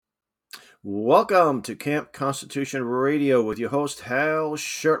Welcome to Camp Constitution Radio with your host, Hal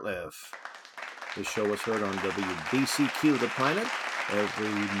Shurtleff. This show is heard on WBCQ The Planet every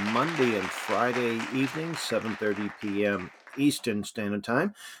Monday and Friday evening, 7:30 p.m. Eastern Standard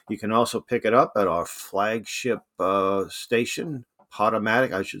Time. You can also pick it up at our flagship station,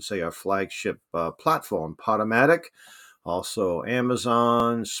 Podomatic, I should say our flagship platform, Podomatic, also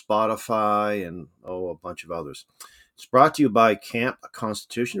Amazon, Spotify, and a bunch of others. It's brought to you by Camp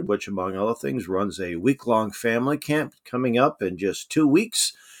Constitution, which, among other things, runs a week-long family camp coming up in just 2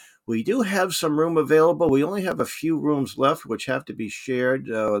 weeks. We do have some room available. We only have a few rooms left, which have to be shared.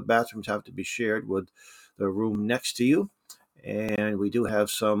 Bathrooms have to be shared with the room next to you. And we do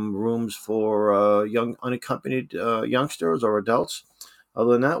have some rooms for young, unaccompanied youngsters or adults.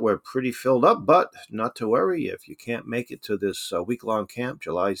 Other than that, we're pretty filled up, but not to worry if you can't make it to this week-long camp,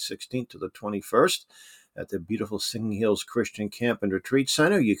 July 16th to the 21st. At the beautiful Singing Hills Christian Camp and Retreat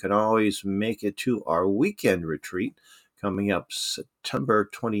Center. You can always make it to our weekend retreat coming up September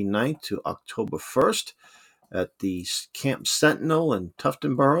 29th to October 1st at the Camp Sentinel in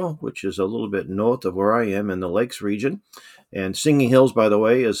Tuftonboro, which is a little bit north of where I am in the Lakes region. And Singing Hills, by the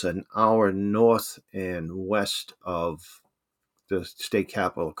way, is an hour north and west of the state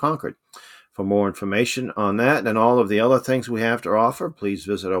capital, Concord. For more information on that and all of the other things we have to offer, please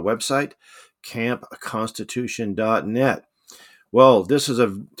visit our website, campconstitution.net. Well,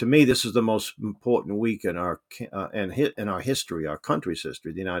 to me, this is the most important week in our history, our country's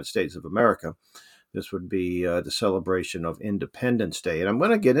history, the United States of America. This would be the celebration of Independence Day, and I'm going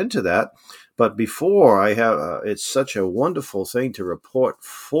to get into that. But before I have, it's such a wonderful thing to report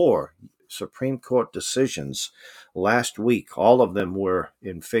 4 Supreme Court decisions last week. All of them were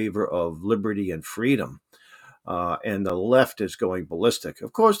in favor of liberty and freedom. And the left is going ballistic.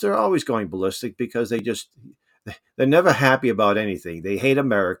 Of course, they're always going ballistic because they're never happy about anything. They hate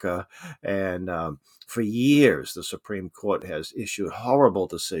America. And for years, the Supreme Court has issued horrible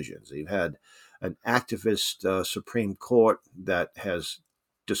decisions. You've had an activist Supreme Court that has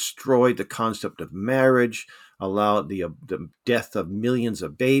destroyed the concept of marriage, allowed the death of millions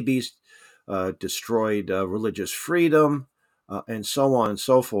of babies, destroyed religious freedom, and so on and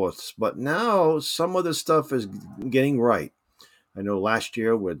so forth. But now some of the stuff is getting right. I know last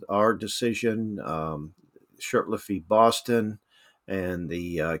year with our decision, Shurtleff v. Boston, and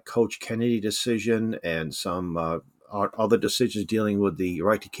the Coach Kennedy decision, and some other decisions dealing with the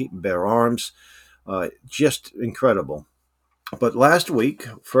right to keep and bear arms, just incredible. But last week,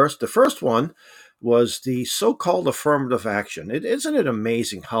 the first one was the so-called affirmative action. Isn't it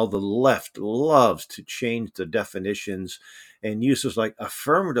amazing how the left loves to change the definitions and uses like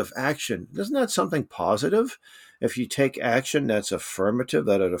affirmative action? Isn't that something positive? If you take action that's affirmative,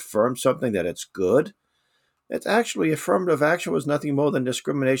 that it affirms something, that it's good. It's actually affirmative action was nothing more than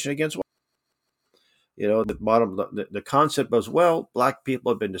discrimination against. The concept was, well, black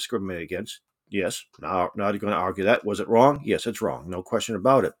people have been discriminated against. Yes, now not going to argue that. Was it wrong? Yes, it's wrong. No question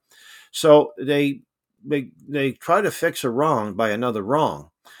about it. So they try to fix a wrong by another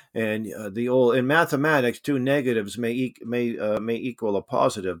wrong, and in mathematics, 2 negatives may equal a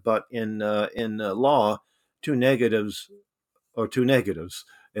positive, but in law, 2 negatives or 2 negatives,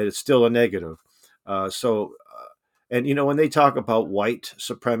 and it's still a negative. And when they talk about white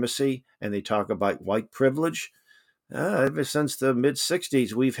supremacy and they talk about white privilege, ever since the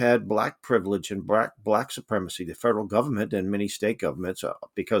mid-'60s, we've had black privilege and black supremacy. The federal government and many state governments,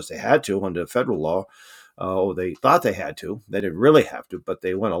 because they had to under federal law, or they thought they had to. They didn't really have to, but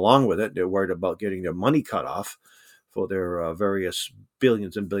they went along with it. They're worried about getting their money cut off for their various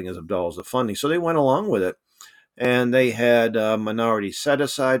billions and billions of dollars of funding. So they went along with it. And they had minority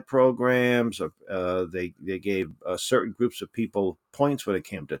set-aside programs. They gave certain groups of people points when it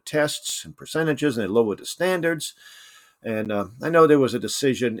came to tests and percentages, and they lowered the standards. And I know there was a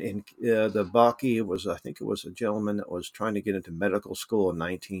decision in the Bakke. I think it was a gentleman that was trying to get into medical school in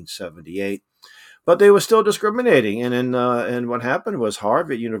 1978, but they were still discriminating. And what happened was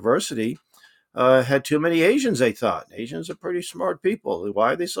Harvard University had too many Asians. They thought Asians are pretty smart people.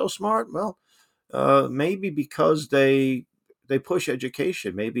 Why are they so smart? Well, maybe because they push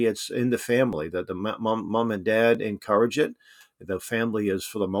education. Maybe it's in the family that the mom and dad encourage it. The family is,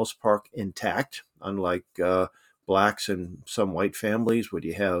 for the most part, intact, unlike blacks and some white families where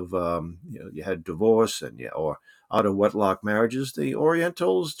you have you had divorce or out of wedlock marriages. The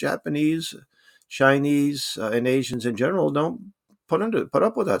Orientals, Japanese, Chinese, and Asians in general don't put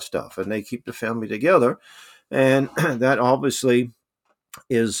up with that stuff, and they keep the family together, and that obviously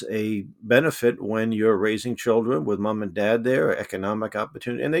is a benefit when you're raising children with mom and dad there, economic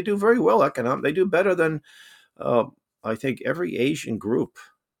opportunity, and they do very well economic. They do better than I think every Asian group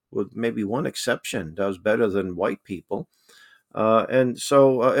with maybe one exception, does better than white people. And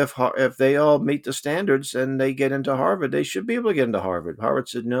so if they all meet the standards and they get into Harvard, they should be able to get into Harvard. Harvard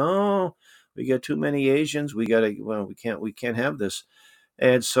said, no, we got too many Asians. We can't have this.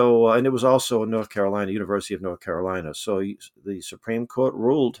 And so, and it was also in North Carolina, University of North Carolina. So the Supreme Court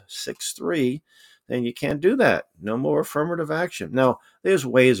ruled 6-3, then you can't do that. No more affirmative action. Now, there's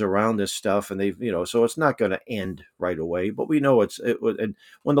ways around this stuff, and so it's not going to end right away. But we know and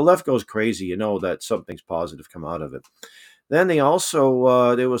when the left goes crazy, you know that something's positive come out of it. Then they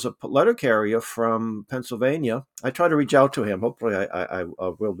also there was a letter carrier from Pennsylvania. I tried to reach out to him. Hopefully, I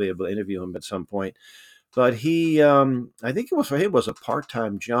will be able to interview him at some point. But he, I think it was for him was a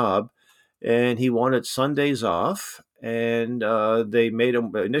part-time job, and he wanted Sundays off. And they made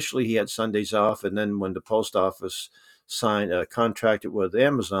him initially. He had Sundays off, and then when the post office signed contracted with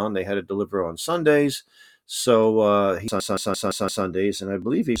Amazon, they had to deliver on Sundays. So he Sundays, and I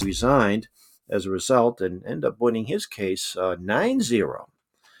believe he resigned as a result, and ended up winning his case 9-0.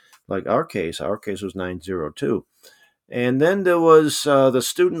 Like our case was 9-0 too. And then there was the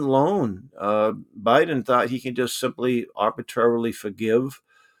student loan. Biden thought he can just simply arbitrarily forgive,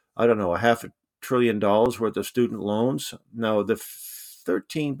 I don't know, $500 billion worth of student loans. Now, the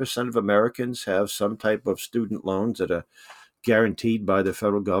 13% of Americans have some type of student loans that are guaranteed by the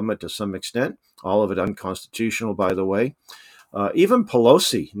federal government to some extent. All of it unconstitutional, by the way. Even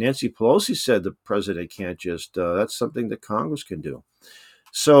Nancy Pelosi said the president can't just, that's something that Congress can do.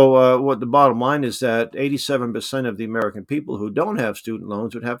 So what the bottom line is that 87% of the American people who don't have student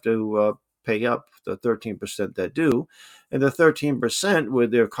loans would have to pay up the 13% that do. And the 13%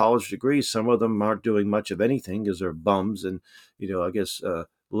 with their college degrees, some of them aren't doing much of anything because they're bums and, I guess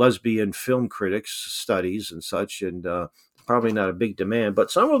lesbian film critics studies and such, and probably not a big demand.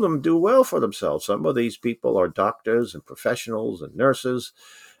 But some of them do well for themselves. Some of these people are doctors and professionals and nurses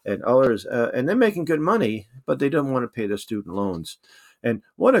and others, and they're making good money, but they don't want to pay their student loans. And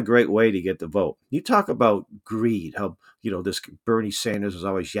what a great way to get the vote. You talk about greed, how, this Bernie Sanders is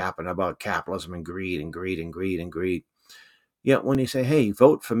always yapping about capitalism and greed and greed and greed and greed. Yet when you say, hey,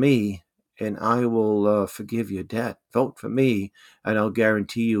 vote for me and I will forgive your debt. Vote for me and I'll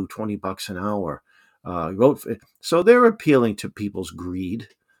guarantee you $20 an hour. So they're appealing to people's greed.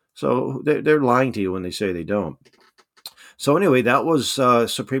 So they're lying to you when they say they don't. So anyway, that was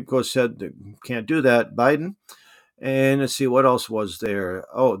Supreme Court said can't do that. Biden. And let's see, what else was there?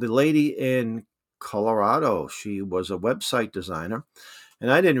 Oh, the lady in Colorado, she was a website designer.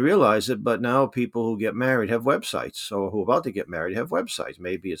 And I didn't realize it, but now people who get married have websites, or who are about to get married have websites.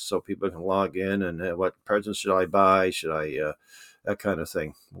 Maybe it's so people can log in and what presents should I buy? Should I, that kind of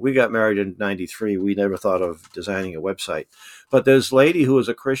thing. We got married in 93. We never thought of designing a website. But this lady who was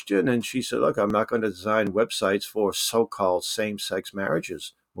a Christian, and she said, look, I'm not going to design websites for so-called same-sex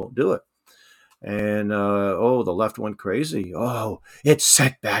marriages. Won't do it. And the left went crazy. Oh, it's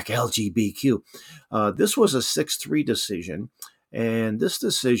set back LGBTQ. This was a 6-3 decision, and this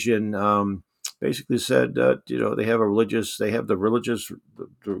decision basically said that they have the religious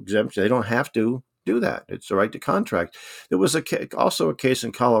exemption. They don't have to do that. It's the right to contract. There was also a case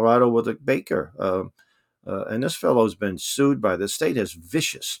in Colorado with a baker, and this fellow's been sued by the state as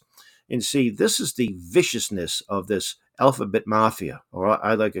vicious. And see, this is the viciousness of this alphabet mafia, or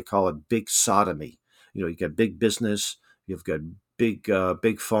I like to call it big sodomy. You've got big business, you've got big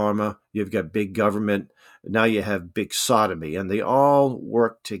pharma, you've got big government. Now you have big sodomy, and they all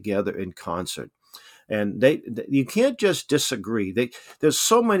work together in concert. And you can't just disagree. There's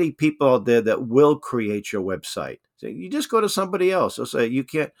so many people out there that will create your website. So you just go to somebody else. They'll say you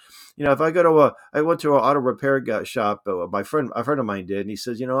can't. If I went to an auto repair shop. A friend of mine did, and he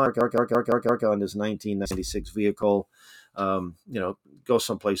says, I on this 1996 vehicle. Go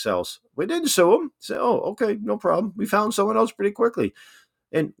someplace else. We didn't sue him. Say, oh, okay, no problem. We found someone else pretty quickly.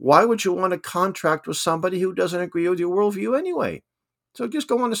 And why would you want to contract with somebody who doesn't agree with your worldview anyway? So just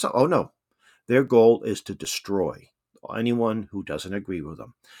go on to some. Oh no. Their goal is to destroy anyone who doesn't agree with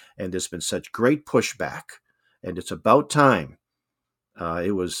them. And there's been such great pushback, and it's about time.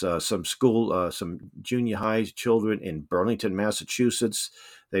 It was some junior high children in Burlington, Massachusetts.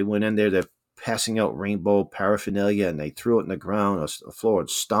 They went in there, they're passing out rainbow paraphernalia, and they threw it in the ground, on the floor, and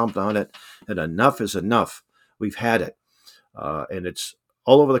stomped on it. And enough is enough. We've had it. And it's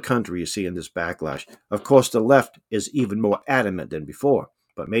all over the country you're seeing this backlash. Of course, the left is even more adamant than before.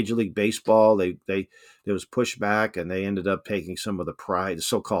 But Major League Baseball, there was pushback, and they ended up taking some of the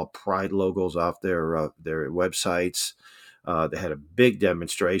so-called pride logos off their websites. They had a big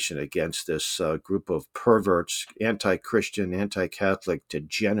demonstration against this group of perverts, anti-Christian, anti-Catholic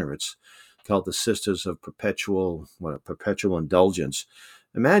degenerates called the Sisters of Perpetual Indulgence.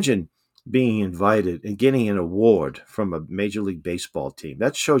 Imagine being invited and getting an award from a Major League Baseball team.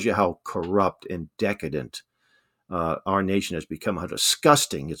 That shows you how corrupt and decadent our nation has become, how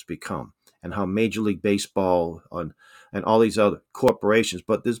disgusting it's become, and how Major League Baseball and all these other corporations.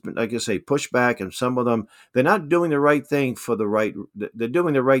 But there's been, like I say, pushback, and some of them, they're not doing the right thing for the right. They're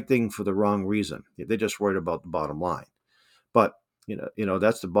doing the right thing for the wrong reason. They're just worried about the bottom line. But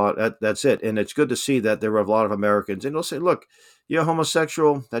that's that's it. And it's good to see that there are a lot of Americans, and they'll say, "Look, you're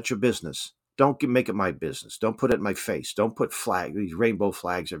homosexual. That's your business. Don't make it my business. Don't put it in my face. Don't put these rainbow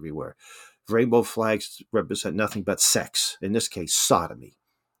flags everywhere. Rainbow flags represent nothing but sex. In this case, sodomy.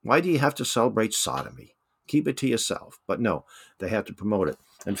 Why do you have to celebrate sodomy? Keep it to yourself." But no, they have to promote it.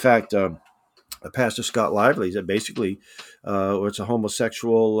 In fact, Pastor Scott Lively said basically, it's a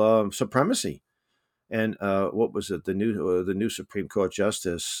homosexual supremacy. And what was it? The new Supreme Court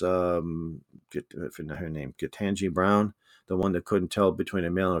Justice, her name, Ketanji Brown, the one that couldn't tell between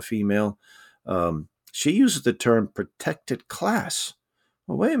a male and a female. She uses the term protected class.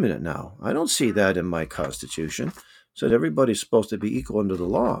 Well, wait a minute now. I don't see that in my Constitution. It said everybody's supposed to be equal under the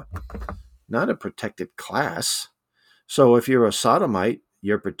law, not a protected class. So if you're a sodomite,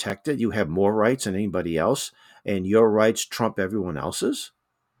 you're protected. You have more rights than anybody else, and your rights trump everyone else's.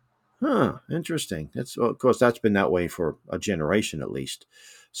 Huh, interesting. Of course, that's been that way for a generation at least.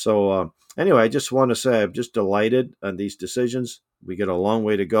 So, anyway, I just want to say I'm just delighted on these decisions. We got a long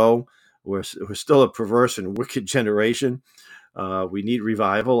way to go. We're still a perverse and wicked generation. We need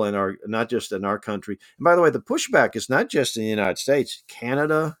revival not just in our country. And by the way, the pushback is not just in the United States,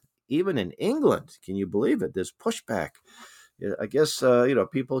 Canada, even in England. Can you believe it? There's pushback. Yeah, I guess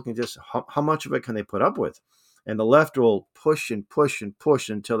people can just how much of it can they put up with, and the left will push and push and push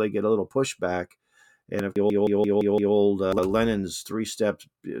until they get a little pushback. And if the old Lenin's 3 steps,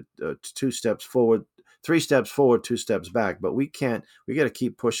 2 steps forward, 3 steps forward, 2 steps back. But we can't. We got to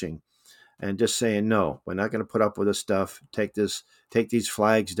keep pushing and just saying no. We're not going to put up with this stuff. Take these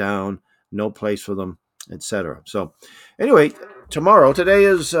flags down. No place for them, etc. So, anyway, today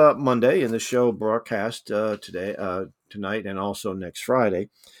is Monday, and the show broadcast tonight, and also next Friday.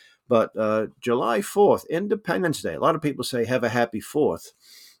 But July 4th, Independence Day. A lot of people say, have a happy 4th.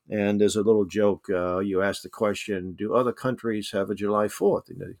 And there's a little joke. You ask the question, do other countries have a July 4th?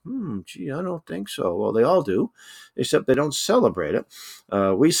 And they, gee, I don't think so. Well, they all do, except they don't celebrate it.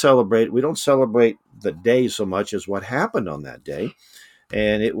 We don't celebrate the day so much as what happened on that day.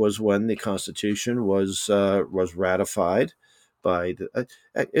 And it was when the Constitution was ratified by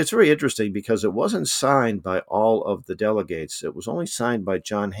it's very interesting because it wasn't signed by all of the delegates. It was only signed by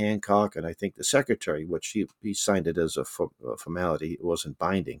John Hancock and I think the secretary, which he signed it as a formality. It wasn't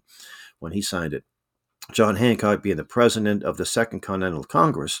binding when he signed it. John Hancock being the president of the Second Continental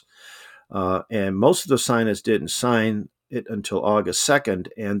Congress. And most of the signers didn't sign it until August 2nd,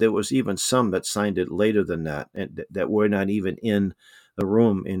 and there was even some that signed it later than that, and that were not even in the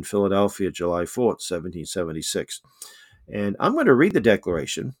room in Philadelphia, July 4th, 1776. And I'm going to read the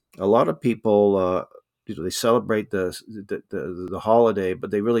Declaration. A lot of people, they celebrate the holiday,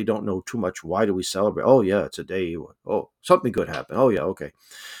 but they really don't know too much. Why do we celebrate? Oh, yeah, it's a day. Oh, something good happened. Oh, yeah, okay.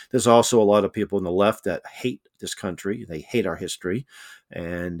 There's also a lot of people on the left that hate this country. They hate our history,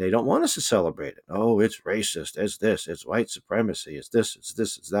 and they don't want us to celebrate it. Oh, it's racist. It's this. It's white supremacy. It's this. It's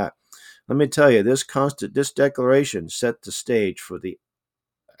this. It's that. Let me tell you, this Declaration set the stage for the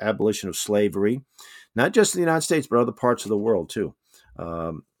abolition of slavery, not just in the United States, but other parts of the world too.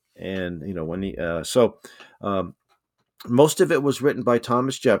 And most of it was written by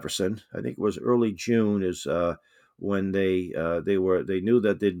Thomas Jefferson. I think it was early June is when they knew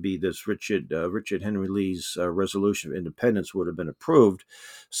that there'd be this Richard Henry Lee's Resolution of Independence would have been approved.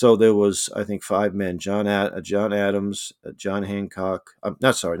 So there was, I think, 5 men: John Adams, John Hancock.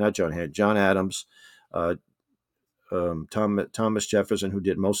 John Adams, Thomas Jefferson, who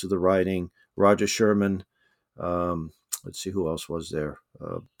did most of the writing, Roger Sherman. Let's see, who else was there?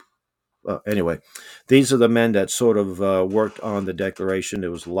 Anyway, these are the men that sort of worked on the Declaration. There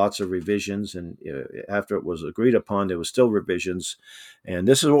was lots of revisions, and after it was agreed upon, there was still revisions. And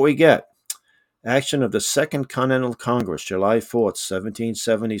this is what we get. Action of the Second Continental Congress, July 4th,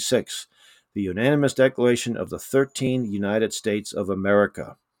 1776. The unanimous declaration of the 13 United States of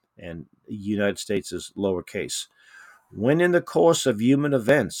America. And United States is lowercase. When in the course of human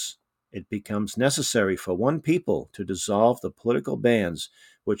events, it becomes necessary for one people to dissolve the political bands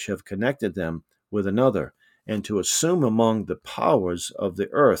which have connected them with another, and to assume among the powers of the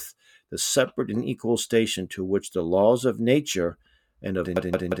earth the separate and equal station to which the laws of nature and of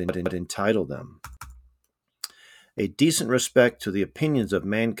entitle them. A decent respect to the opinions of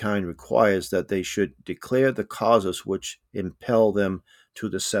mankind requires that they should declare the causes which impel them to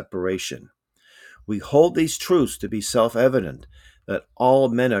the separation. We hold these truths to be self-evident, that all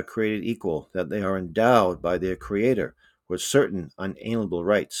men are created equal, that they are endowed by their Creator with certain unalienable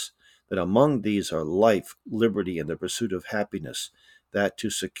rights, that among these are life, liberty, and the pursuit of happiness, that to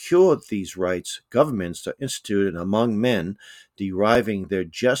secure these rights, governments are instituted among men, deriving their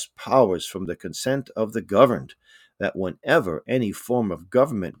just powers from the consent of the governed, that whenever any form of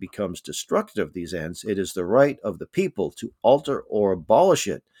government becomes destructive of these ends, it is the right of the people to alter or abolish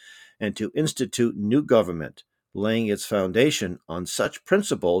it, and to institute new government, laying its foundation on such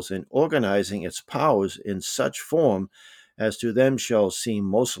principles and organizing its powers in such form as to them shall seem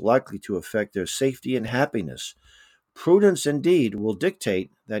most likely to affect their safety and happiness. Prudence indeed will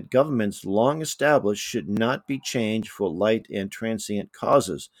dictate that governments long established should not be changed for light and transient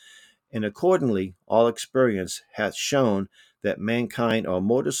causes, and accordingly all experience hath shown that mankind are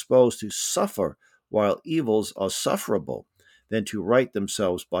more disposed to suffer while evils are sufferable than to right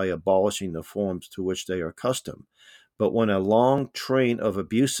themselves by abolishing the forms to which they are accustomed. But when a long train of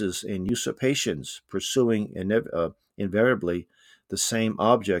abuses and usurpations, pursuing invariably the same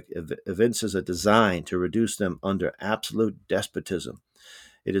object, evinces a design to reduce them under absolute despotism,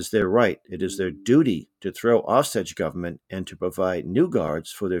 it is their right, it is their duty to throw off such government and to provide new guards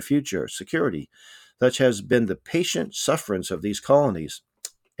for their future security. Such has been the patient sufferance of these colonies,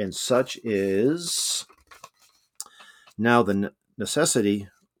 and such is now the necessity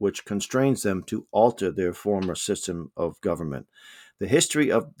which constrains them to alter their former system of government. The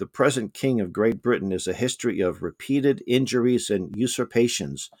history of the present King of Great Britain is a history of repeated injuries and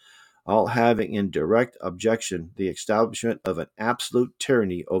usurpations, all having in direct objection the establishment of an absolute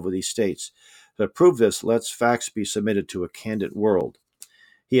tyranny over these states. To prove this, let facts be submitted to a candid world.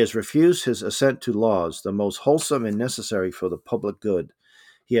 He has refused his assent to laws, the most wholesome and necessary for the public good.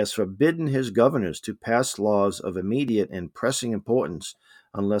 He has forbidden his governors to pass laws of immediate and pressing importance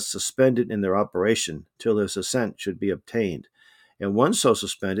unless suspended in their operation till his assent should be obtained. And when so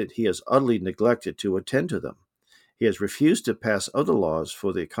suspended, he has utterly neglected to attend to them. He has refused to pass other laws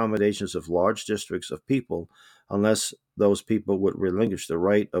for the accommodations of large districts of people unless those people would relinquish the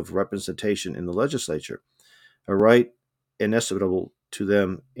right of representation in the legislature, a right inestimable to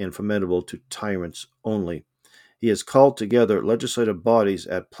them and formidable to tyrants only. He has called together legislative bodies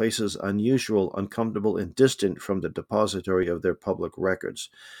at places unusual, uncomfortable, and distant from the depository of their public records,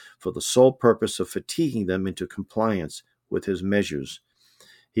 for the sole purpose of fatiguing them into compliance with his measures.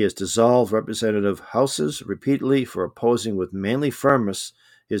 He has dissolved representative houses repeatedly for opposing with manly firmness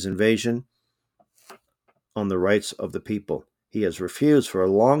his invasion on the rights of the people. He has refused for a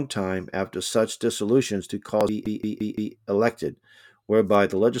long time after such dissolutions to cause be elected, whereby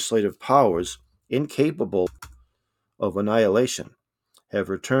the legislative powers, incapable of annihilation, have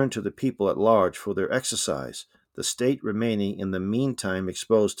returned to the people at large for their exercise, the state remaining in the meantime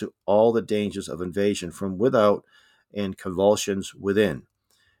exposed to all the dangers of invasion from without and convulsions within.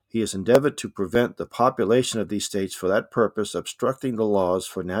 He has endeavored to prevent the population of these states for that purpose, obstructing the laws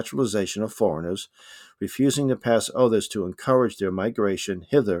for naturalization of foreigners, refusing to pass others to encourage their migration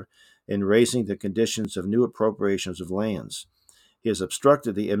hither, and raising the conditions of new appropriations of lands. He has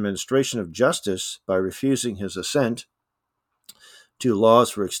obstructed the administration of justice by refusing his assent to laws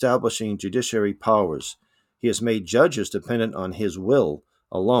for establishing judiciary powers. He has made judges dependent on his will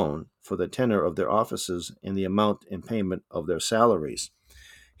alone for the tenure of their offices and the amount and payment of their salaries.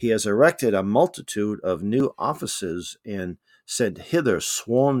 He has erected a multitude of new offices and sent hither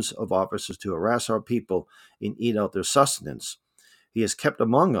swarms of officers to harass our people and eat out their sustenance. He has kept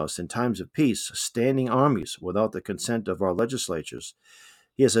among us in times of peace standing armies without the consent of our legislatures.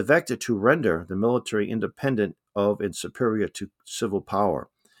 He has elected to render the military independent of and superior to civil power.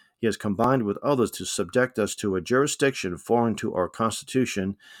 He has combined with others to subject us to a jurisdiction foreign to our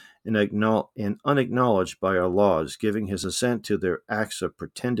Constitution and unacknowledged by our laws, giving his assent to their acts of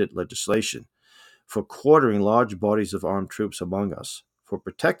pretended legislation, for quartering large bodies of armed troops among us, for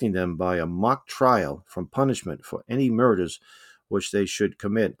protecting them by a mock trial from punishment for any murders which they should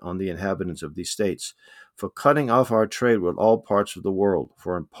commit on the inhabitants of these states, for cutting off our trade with all parts of the world,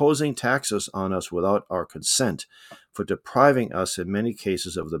 for imposing taxes on us without our consent, for depriving us in many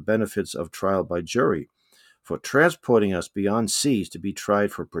cases of the benefits of trial by jury, for transporting us beyond seas to be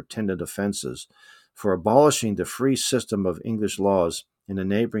tried for pretended offenses, for abolishing the free system of English laws in a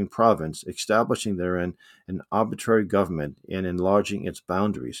neighboring province, establishing therein an arbitrary government and enlarging its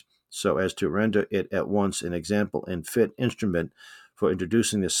boundaries, so as to render it at once an example and fit instrument for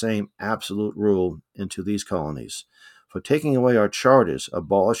introducing the same absolute rule into these colonies, for taking away our charters,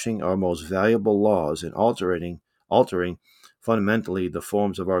 abolishing our most valuable laws, and altering fundamentally the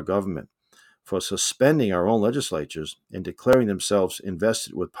forms of our government, for suspending our own legislatures and declaring themselves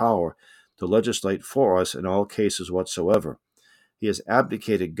invested with power to legislate for us in all cases whatsoever. He has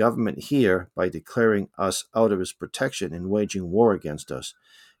abdicated government here by declaring us out of his protection and waging war against us.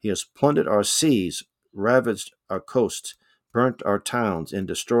 He has plundered our seas, ravaged our coasts, burnt our towns, and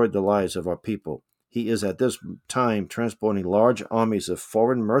destroyed the lives of our people. He is at this time transporting large armies of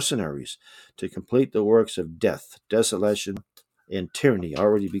foreign mercenaries to complete the works of death, desolation, and tyranny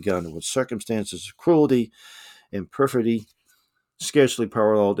already begun, with circumstances of cruelty and perfidy scarcely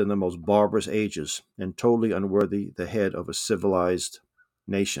paralleled in the most barbarous ages, and totally unworthy the head of a civilized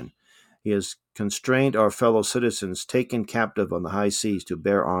nation. He has constrained our fellow citizens taken captive on the high seas to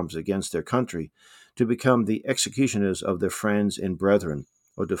bear arms against their country, to become the executioners of their friends and brethren,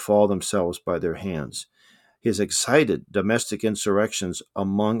 or to fall themselves by their hands. He has excited domestic insurrections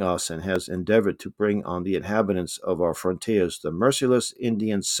among us and has endeavored to bring on the inhabitants of our frontiers the merciless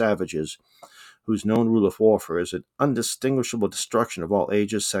Indian savages whose known rule of warfare is an undistinguishable destruction of all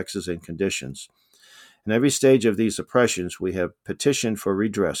ages, sexes, and conditions. In every stage of these oppressions, we have petitioned for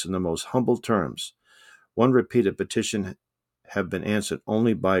redress in the most humble terms. One repeated petition have been answered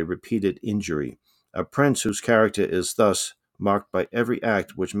only by repeated injury. A prince whose character is thus marked by every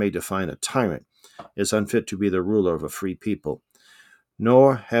act which may define a tyrant is unfit to be the ruler of a free people.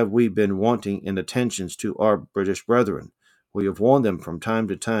 Nor have we been wanting in attentions to our British brethren. We have warned them from time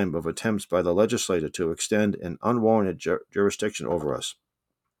to time of attempts by the legislature to extend an unwarranted jurisdiction over us.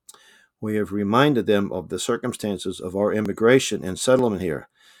 We have reminded them of the circumstances of our immigration and settlement here.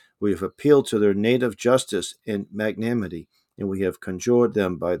 We have appealed to their native justice and magnanimity, and we have conjured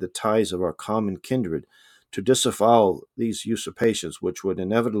them by the ties of our common kindred to disavow these usurpations which would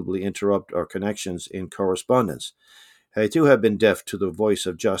inevitably interrupt our connections and correspondence. They too have been deaf to the voice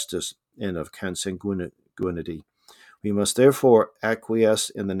of justice and of consanguinity. We must therefore acquiesce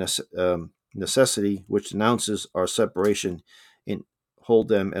in the necessity which denounces our separation and hold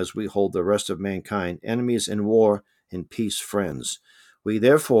them as we hold the rest of mankind, enemies in war, in peace friends. We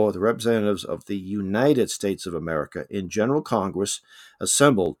therefore, the representatives of the United States of America in General Congress,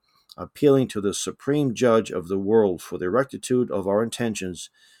 assembled, appealing to the Supreme Judge of the world for the rectitude of our intentions,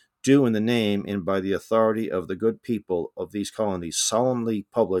 do in the name and by the authority of the good people of these colonies solemnly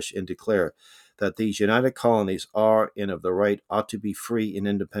publish and declare that these united colonies are and of the right ought to be free and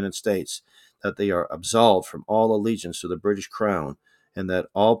independent states, that they are absolved from all allegiance to the British Crown, and that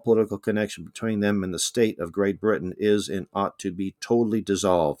all political connection between them and the state of Great Britain is and ought to be totally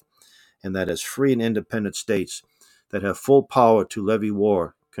dissolved, and that as free and independent states that have full power to levy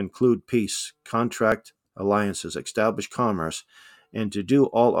war, conclude peace, contract alliances, establish commerce, and to do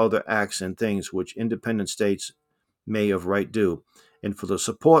all other acts and things which independent states may of right do, and for the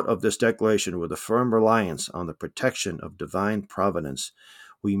support of this declaration with a firm reliance on the protection of divine providence,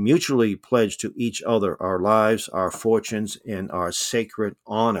 we mutually pledge to each other our lives, our fortunes, and our sacred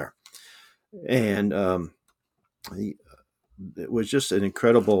honor. And it was just an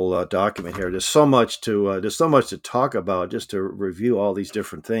incredible document here. There's so much to talk about, just to review all these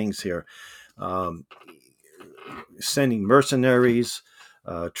different things here. Um, Sending mercenaries,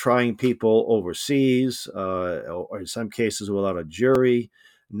 trying people overseas, or in some cases without a jury,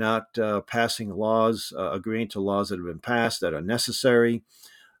 not passing laws, agreeing to laws that have been passed that are necessary,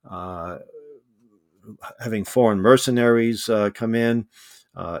 uh, having foreign mercenaries come in,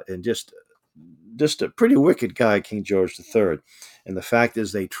 and just a pretty wicked guy, King George III. And the fact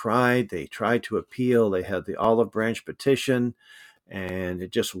is, they tried to appeal. They had the olive branch petition, and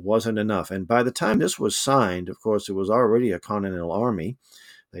it just wasn't enough. And by the time this was signed, of course, it was already a Continental Army.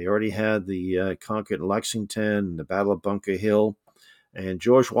 They already had the conquered Lexington, the Battle of Bunker Hill, and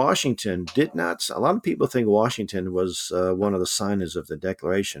George Washington did not. A lot of people think Washington was one of the signers of the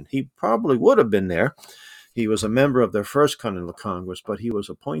Declaration. He probably would have been there. He was a member of the First Continental Congress, but he was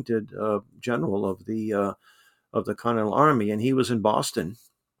appointed general of the Continental Army, and he was in Boston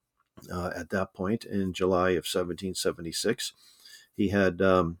at that point in July of 1776. He had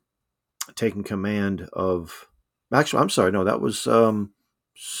taken command of. Actually, I'm sorry, no, that was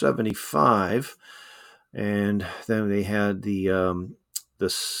 75, and then they had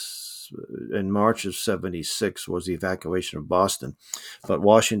this in March of 76 was the evacuation of Boston, but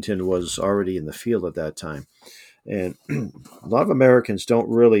Washington was already in the field at that time. And a lot of Americans don't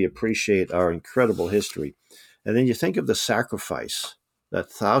really appreciate our incredible history. And then you think of the sacrifice that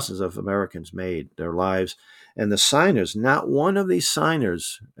thousands of Americans made, their lives, and the signers. Not one of these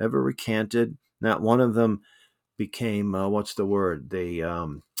signers ever recanted. Not one of them became, what's the word? They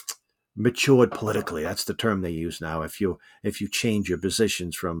matured politically. That's the term they use now. If you change your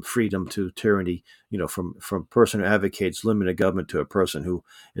positions from freedom to tyranny, from person who advocates limited government to a person who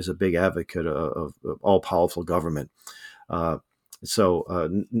is a big advocate of all powerful government. Uh,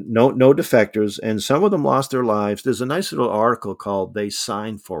 no defectors, and some of them lost their lives. There's a nice little article called "They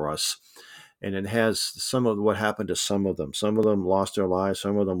Signed for Us," and it has some of what happened to some of them. Some of them lost their lives.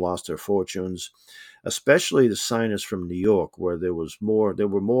 Some of them lost their fortunes, especially the signers from New York, where there were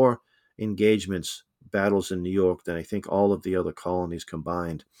more engagements, battles in New York than I think all of the other colonies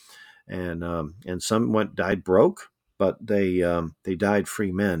combined. And some died broke, but they died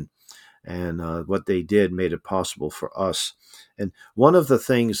free men. And what they did made it possible for us. And one of the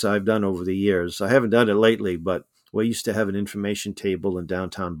things I've done over the years, I haven't done it lately, but we used to have an information table in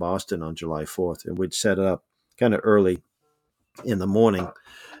downtown Boston on July 4th, and we'd set it up kind of early in the morning,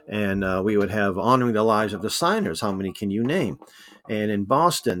 and we would have honoring the lives of the signers. How many can you name? And in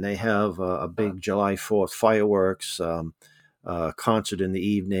Boston, they have a big July 4th fireworks concert in the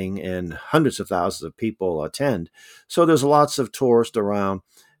evening, and hundreds of thousands of people attend. So there's lots of tourists around,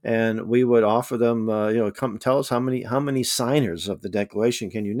 and we would offer them, come tell us how many signers of the Declaration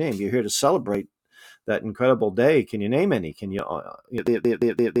can you name? You're here to celebrate that incredible day. Can you name any? Can you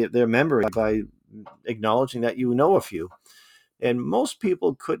their memory by acknowledging that you know a few? And most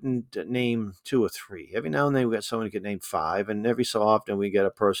people couldn't name two or three. Every now and then we got someone who could name five, and every so often we get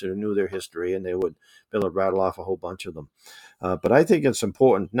a person who knew their history, and they would be able to rattle off a whole bunch of them. But I think it's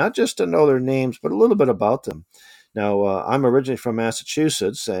important not just to know their names, but a little bit about them. Now, I'm originally from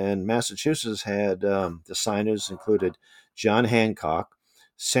Massachusetts, and Massachusetts had the signers included John Hancock,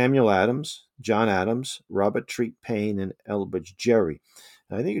 Samuel Adams, John Adams, Robert Treat Paine, and Elbridge Gerry.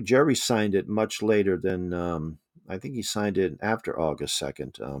 And I think Gerry signed it much later than I think he signed it after August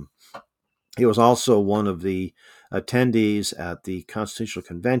 2nd. He was also one of the attendees at the Constitutional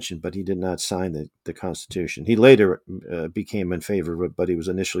Convention, but he did not sign the Constitution. He later became in favor of it, but he was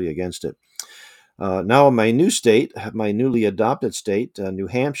initially against it. Now, in my new state, my newly adopted state, New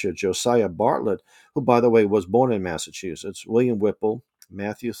Hampshire, Josiah Bartlett, who, by the way, was born in Massachusetts, William Whipple,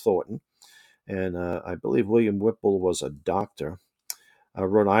 Matthew Thornton, and I believe William Whipple was a doctor.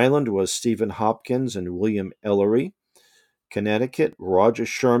 Rhode Island was Stephen Hopkins and William Ellery. Connecticut, Roger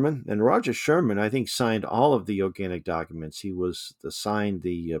Sherman, and Roger Sherman, I think, signed all of the organic documents. He signed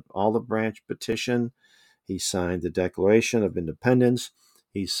the Olive Branch petition. He signed the Declaration of Independence.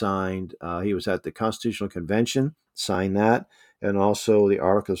 He signed. He was at the Constitutional Convention, signed that, and also the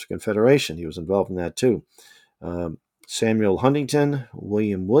Articles of Confederation. He was involved in that too. Samuel Huntington,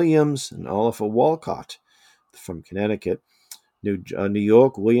 William Williams, and Oliver Wolcott from Connecticut. New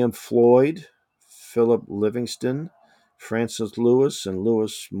York, William Floyd, Philip Livingston, Francis Lewis, and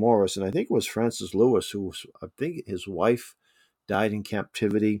Lewis Morris. And I think it was Francis Lewis I think his wife died in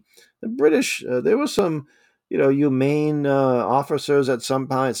captivity. The British, there was some, humane officers at some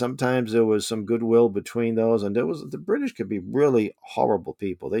point. Sometimes there was some goodwill between those, and the British could be really horrible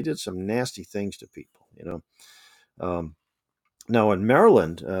people. They did some nasty things to people. Um, Now in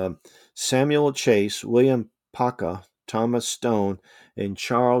Maryland, Samuel Chase, William Paca, Thomas Stone, and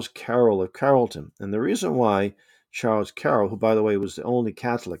Charles Carroll of Carrollton. And the reason why Charles Carroll, who by the way was the only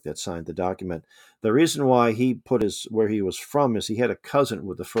Catholic that signed the document, the reason why he put where he was from is he had a cousin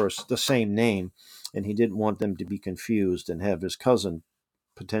with the same name, and he didn't want them to be confused and have his cousin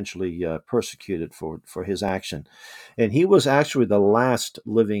potentially persecuted for his action. And he was actually the last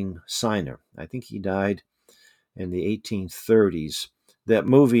living signer. I think he died in the 1830s. That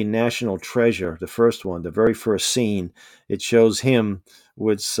movie National Treasure, the first one, the very first scene, it shows him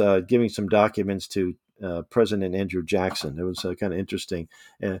with giving some documents to President Andrew Jackson. It was kind of interesting.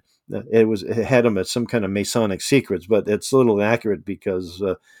 It had him at some kind of Masonic secrets, but it's a little inaccurate because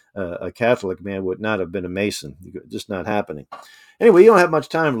a Catholic man would not have been a Mason. Just not happening. Anyway, you don't have much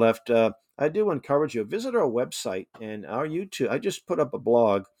time left. I do encourage you visit our website and our YouTube. I just put up a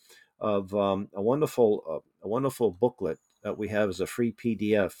blog of a wonderful booklet that we have as a free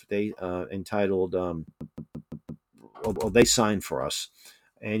PDF. They entitled "They Signed for Us,"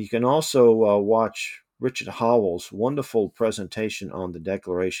 and you can also watch Richard Howell's wonderful presentation on the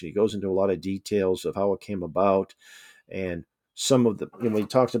Declaration. He goes into a lot of details of how it came about and some of the he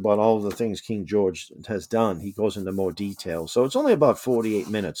talks about all of the things King George has done. He goes into more detail. So it's only about 48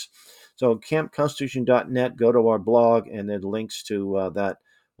 minutes. So campconstitution.net, go to our blog, and then links to that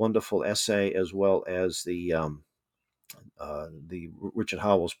wonderful essay as well as the Richard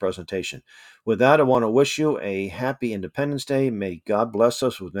Howell's presentation. With that, I want to wish you a happy Independence Day. May God bless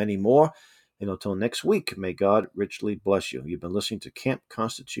us with many more. And until next week, may God richly bless you. You've been listening to Camp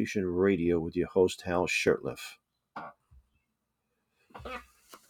Constitution Radio with your host, Hal Shurtleff.